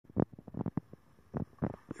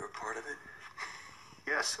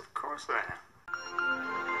Yes, of course I am.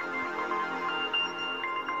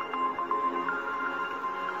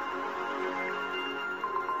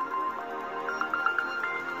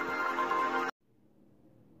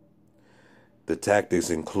 The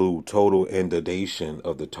tactics include total inundation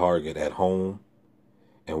of the target at home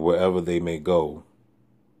and wherever they may go,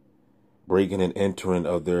 breaking and entering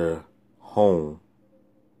of their home,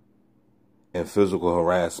 and physical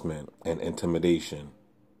harassment and intimidation.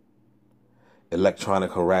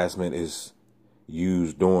 Electronic harassment is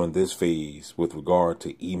used during this phase with regard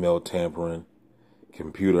to email tampering,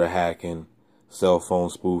 computer hacking, cell phone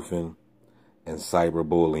spoofing, and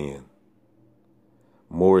cyberbullying.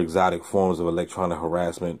 More exotic forms of electronic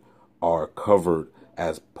harassment are covered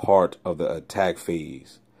as part of the attack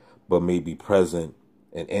phase, but may be present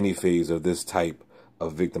in any phase of this type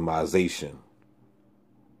of victimization.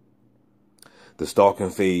 The stalking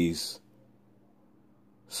phase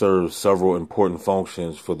serves several important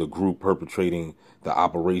functions for the group perpetrating the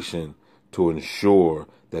operation to ensure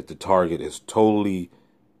that the target is totally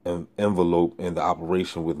enveloped in the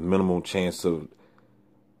operation with minimum chance of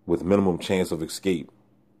escape.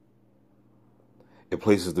 It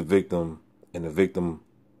places the victim in a victim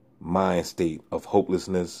mind state of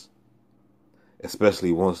hopelessness,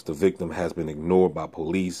 especially once the victim has been ignored by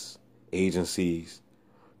police agencies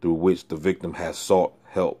through which the victim has sought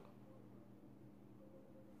help.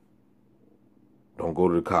 Don't go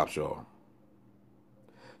to the cops, y'all.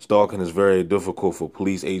 Stalking is very difficult for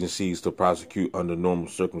police agencies to prosecute under normal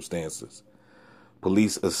circumstances.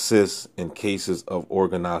 Police assist in cases of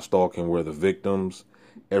organized stalking where the victim's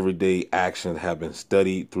everyday actions have been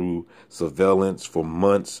studied through surveillance for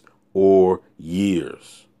months or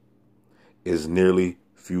years. Is nearly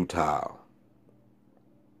futile.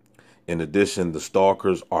 In addition, the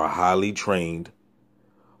stalkers are highly trained,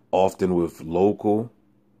 often with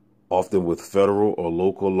federal or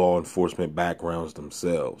local law enforcement backgrounds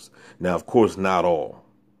themselves. Now, of course, not all.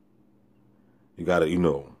 You gotta, you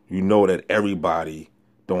know that everybody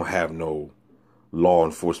don't have no law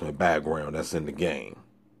enforcement background that's in the game.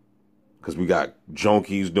 Because we got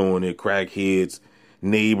junkies doing it, crackheads,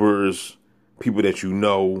 neighbors, people that you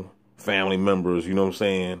know, family members, you know what I'm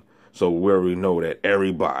saying? So we already know that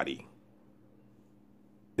everybody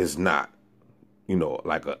is not,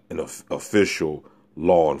 like an official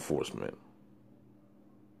law enforcement.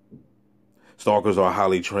 Stalkers are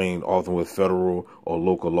highly trained, often with federal or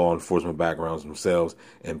local law enforcement backgrounds themselves,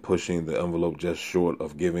 and pushing the envelope just short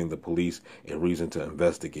of giving the police a reason to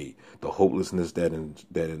investigate. The hopelessness that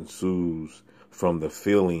ensues from the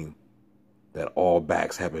feeling that all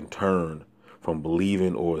backs have been turned from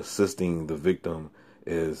believing or assisting the victim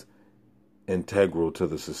is integral to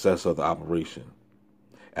the success of the operation.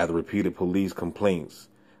 After repeated police complaints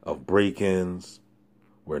of break-ins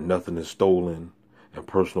where nothing is stolen and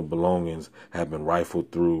personal belongings have been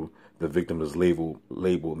rifled through, the victim is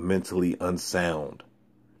labeled mentally unsound,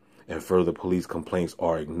 and further police complaints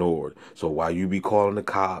are ignored. So while you be calling the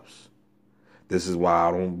cops, this is why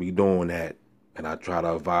I don't be doing that, and I try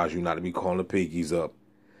to advise you not to be calling the piggies up.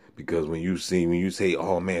 Because when you say,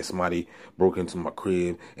 oh man, somebody broke into my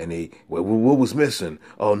crib and what was missing?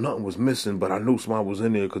 Oh, nothing was missing, but I knew somebody was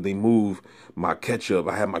in there because they moved my ketchup.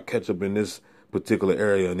 I had my ketchup in this particular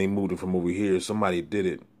area and they moved it from over here. Somebody did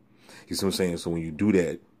it. You see what I'm saying? So when you do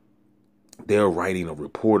that, they're writing a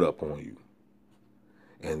report up on you.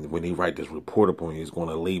 And when they write this report up on you, it's going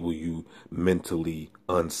to label you mentally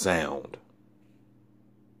unsound.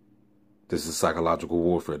 This is psychological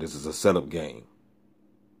warfare. This is a setup game.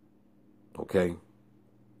 Okay?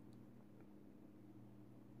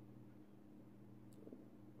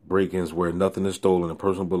 Break-ins where nothing is stolen and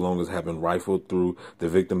personal belongings have been rifled through, the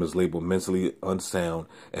victim is labeled mentally unsound,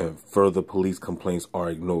 and further police complaints are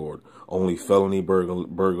ignored. Only felony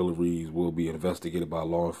burglaries will be investigated by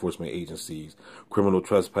law enforcement agencies. Criminal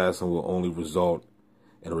trespassing will only result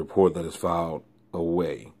in a report that is filed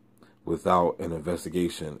away without an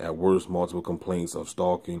investigation. At worst, multiple complaints of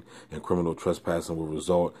stalking and criminal trespassing will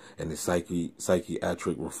result in a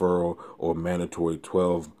psychiatric referral or mandatory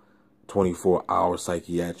 24-hour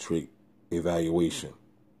psychiatric evaluation.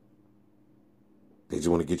 They just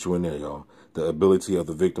want to get you in there, y'all. The ability of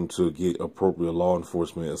the victim to get appropriate law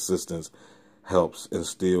enforcement assistance helps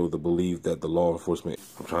instill the belief that the law enforcement...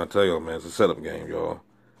 I'm trying to tell y'all, man, it's a setup game, y'all.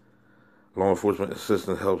 Law enforcement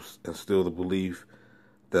assistance helps instill the belief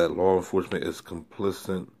that law enforcement is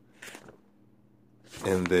complicit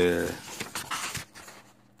in their,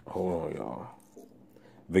 hold on, y'all,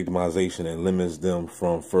 victimization, and limits them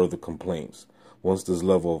from further complaints. Once this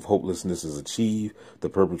level of hopelessness is achieved, the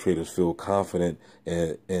perpetrators feel confident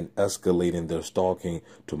in escalating their stalking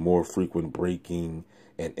to more frequent breaking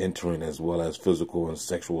and entering, as well as physical and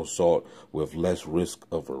sexual assault with less risk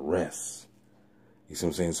of arrest. You see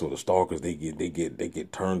what I'm saying? So the stalkers, they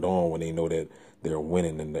get turned on when they know that they're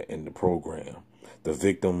winning in the program. The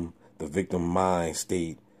victim mind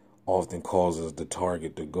state often causes the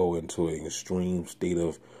target to go into an extreme state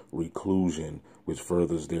of reclusion, which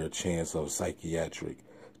furthers their chance of psychiatric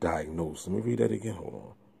diagnosis. Let me read that again. Hold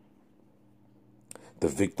on. The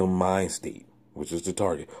victim mind state, which is the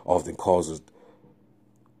target, often causes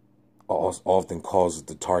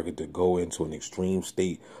the target to go into an extreme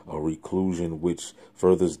state of reclusion, which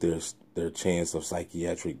furthers their chance of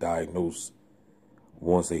psychiatric diagnosis.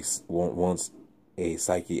 Once a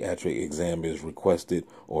psychiatric exam is requested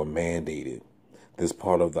or mandated. This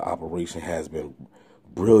part of the operation has been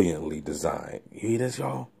brilliantly designed. You hear this,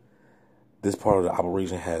 y'all? This part of the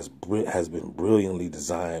operation has been brilliantly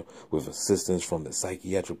designed with assistance from the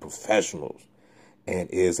psychiatric professionals, and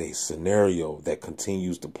is a scenario that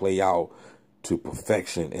continues to play out to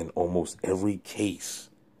perfection in almost every case.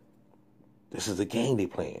 This is the game they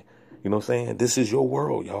playing. You know what I'm saying? This is your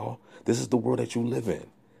world, y'all. This is the world that you live in.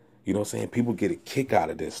 You know what I'm saying? People get a kick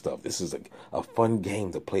out of this stuff. This is a fun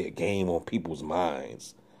game to play, a game on people's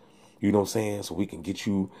minds. You know what I'm saying? So we can get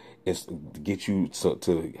you to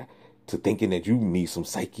thinking that you need some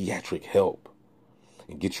psychiatric help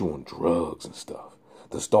and get you on drugs and stuff.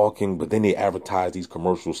 The stalking, but then they advertise these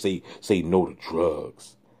commercials, say no to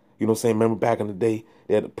drugs. You know what I'm saying? Remember back in the day,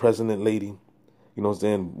 they had the president lady, you know what I'm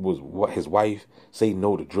saying, was what his wife, say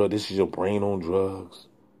no to drugs. This is your brain on drugs.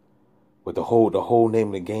 But the whole name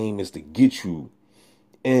of the game is to get you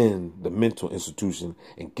in the mental institution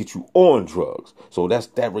and get you on drugs. So that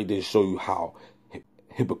right there to show you how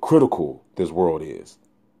hypocritical this world is.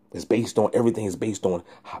 It's based on, everything is based on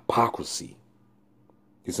hypocrisy.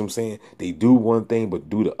 You see what I'm saying? They do one thing but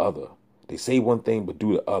do the other. They say one thing but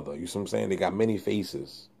do the other. You see what I'm saying? They got many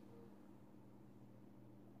faces.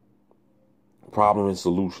 Problem and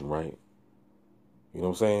solution, right? You know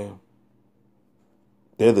what I'm saying?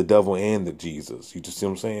 They're the devil and the Jesus. You just see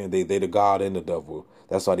what I'm saying? They the God and the devil.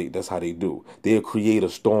 That's how they do. They'll create a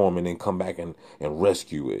storm and then come back and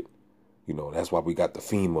rescue it. You know, that's why we got the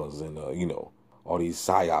FEMAs and you know, all these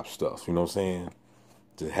PSYOP stuff. You know what I'm saying?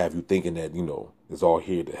 To have you thinking that, you know, it's all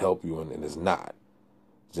here to help you, and it's not.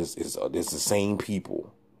 It's the same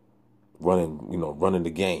people running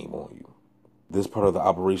the game on you. This part of the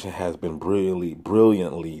operation has been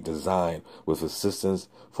brilliantly designed with assistance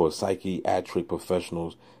for psychiatric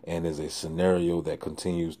professionals, and is a scenario that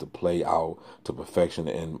continues to play out to perfection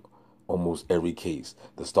in almost every case.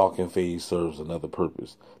 The stalking phase serves another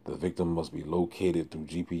purpose. The victim must be located through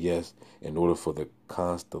GPS in order for the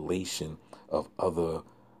constellation of other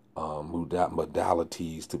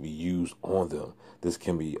modalities to be used on them. This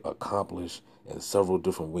can be accomplished in several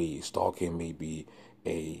different ways. Stalking may be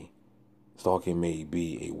a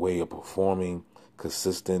way of performing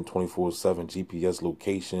consistent 24/7 GPS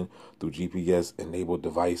location through GPS-enabled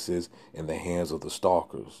devices in the hands of the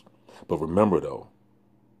stalkers. But remember, though,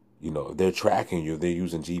 you know, if they're tracking you, they're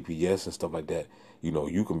using GPS and stuff like that. You know,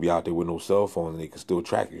 you can be out there with no cell phone and they can still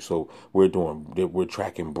track you. So we're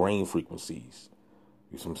tracking brain frequencies.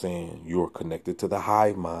 You see what I'm saying? You're connected to the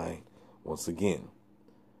hive mind once again,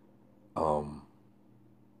 through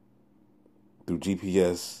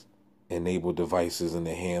GPS-enabled devices in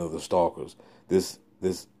the hand of the stalkers. This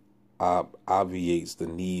obviates the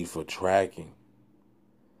need for tracking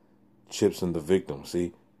chips in the victim.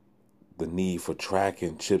 See, the need for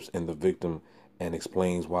tracking chips in the victim, and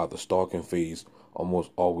explains why the stalking phase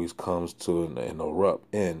almost always comes to an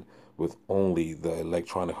abrupt end with only the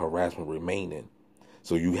electronic harassment remaining.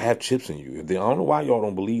 So you have chips in you. I don't know why y'all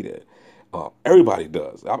don't believe that. Everybody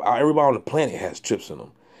does. Everybody on the planet has chips in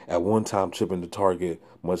them. At one time, chipping the target,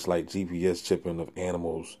 much like GPS chipping of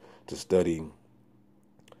animals to study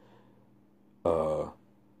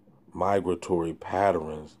migratory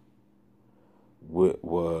patterns,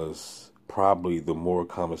 was probably the more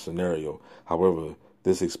common scenario. However,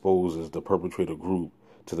 this exposes the perpetrator group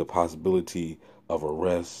to the possibility of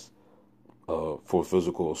arrest for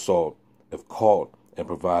physical assault if caught, and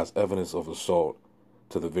provides evidence of assault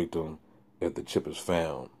to the victim if the chip is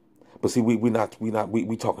found. But see, we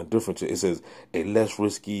talking different. It says a less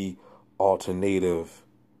risky alternative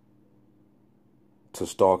to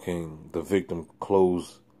stalking the victim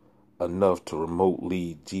close enough to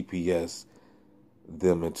remotely GPS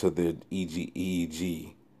them into their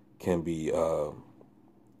EEG can be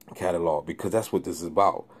cataloged, because that's what this is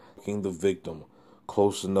about. Stalking the victim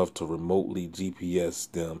close enough to remotely GPS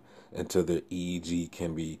them until their EEG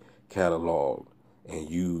can be cataloged and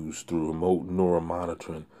used through remote neural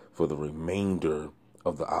monitoring for the remainder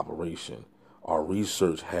of the operation. Our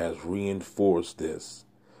research has reinforced this.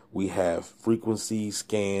 We have frequency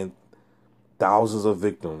scanned thousands of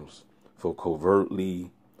victims for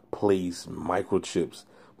covertly placed microchips,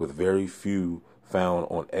 with very few found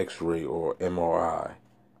on X-ray or MRI.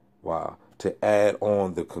 Wow. To add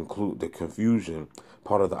on the confusion,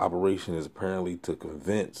 part of the operation is apparently to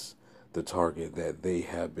convince the target that they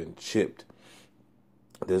have been chipped.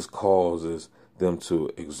 This causes them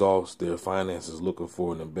to exhaust their finances looking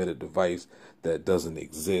for an embedded device that doesn't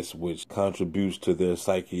exist, which contributes to their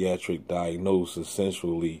psychiatric diagnosis.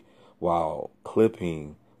 Essentially, while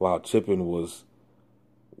chipping was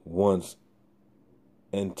once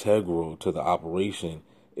integral to the operation,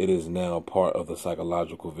 it is now part of the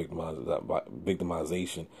psychological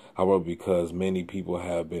victimization. However, because many people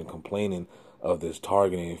have been complaining of this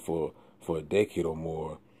targeting for a decade or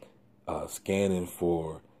more, scanning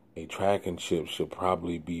for a tracking chip should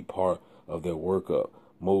probably be part of their workup.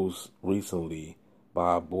 Most recently,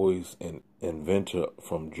 Bob Boyce, an inventor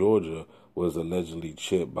from Georgia, was allegedly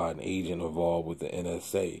chipped by an agent involved with the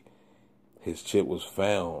NSA. His chip was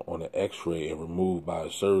found on an X-ray and removed by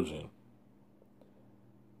a surgeon.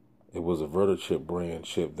 It was a Vertichip brand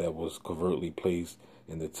chip that was covertly placed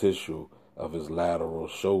in the tissue of his lateral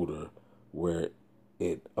shoulder, where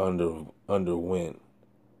it underwent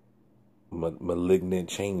malignant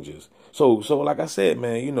changes. So like I said,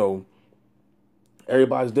 man, you know,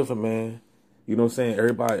 everybody's different, man. You know what I'm saying?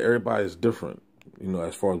 Everybody's different, you know,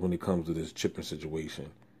 as far as when it comes to this chipping situation.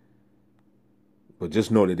 But just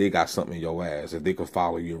know that they got something in your ass. If they can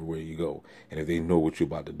follow you everywhere you go, and if they know what you're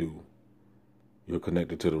about to do, you're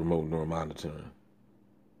connected to the remote neural monitoring,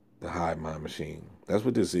 the hive mind machine. That's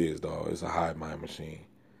what this is, dog. It's a hive mind machine,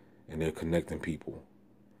 and they're connecting people.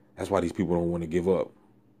 That's why these people don't want to give up,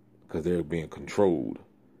 because they're being controlled.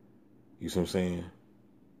 You see what I'm saying?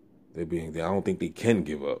 I don't think they can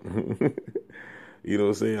give up. You know what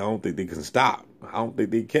I'm saying? I don't think they can stop. I don't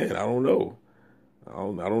think they can. I don't know. I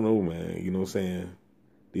don't know, man. You know what I'm saying?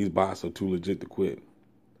 These bots are too legit to quit.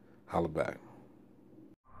 Holla back.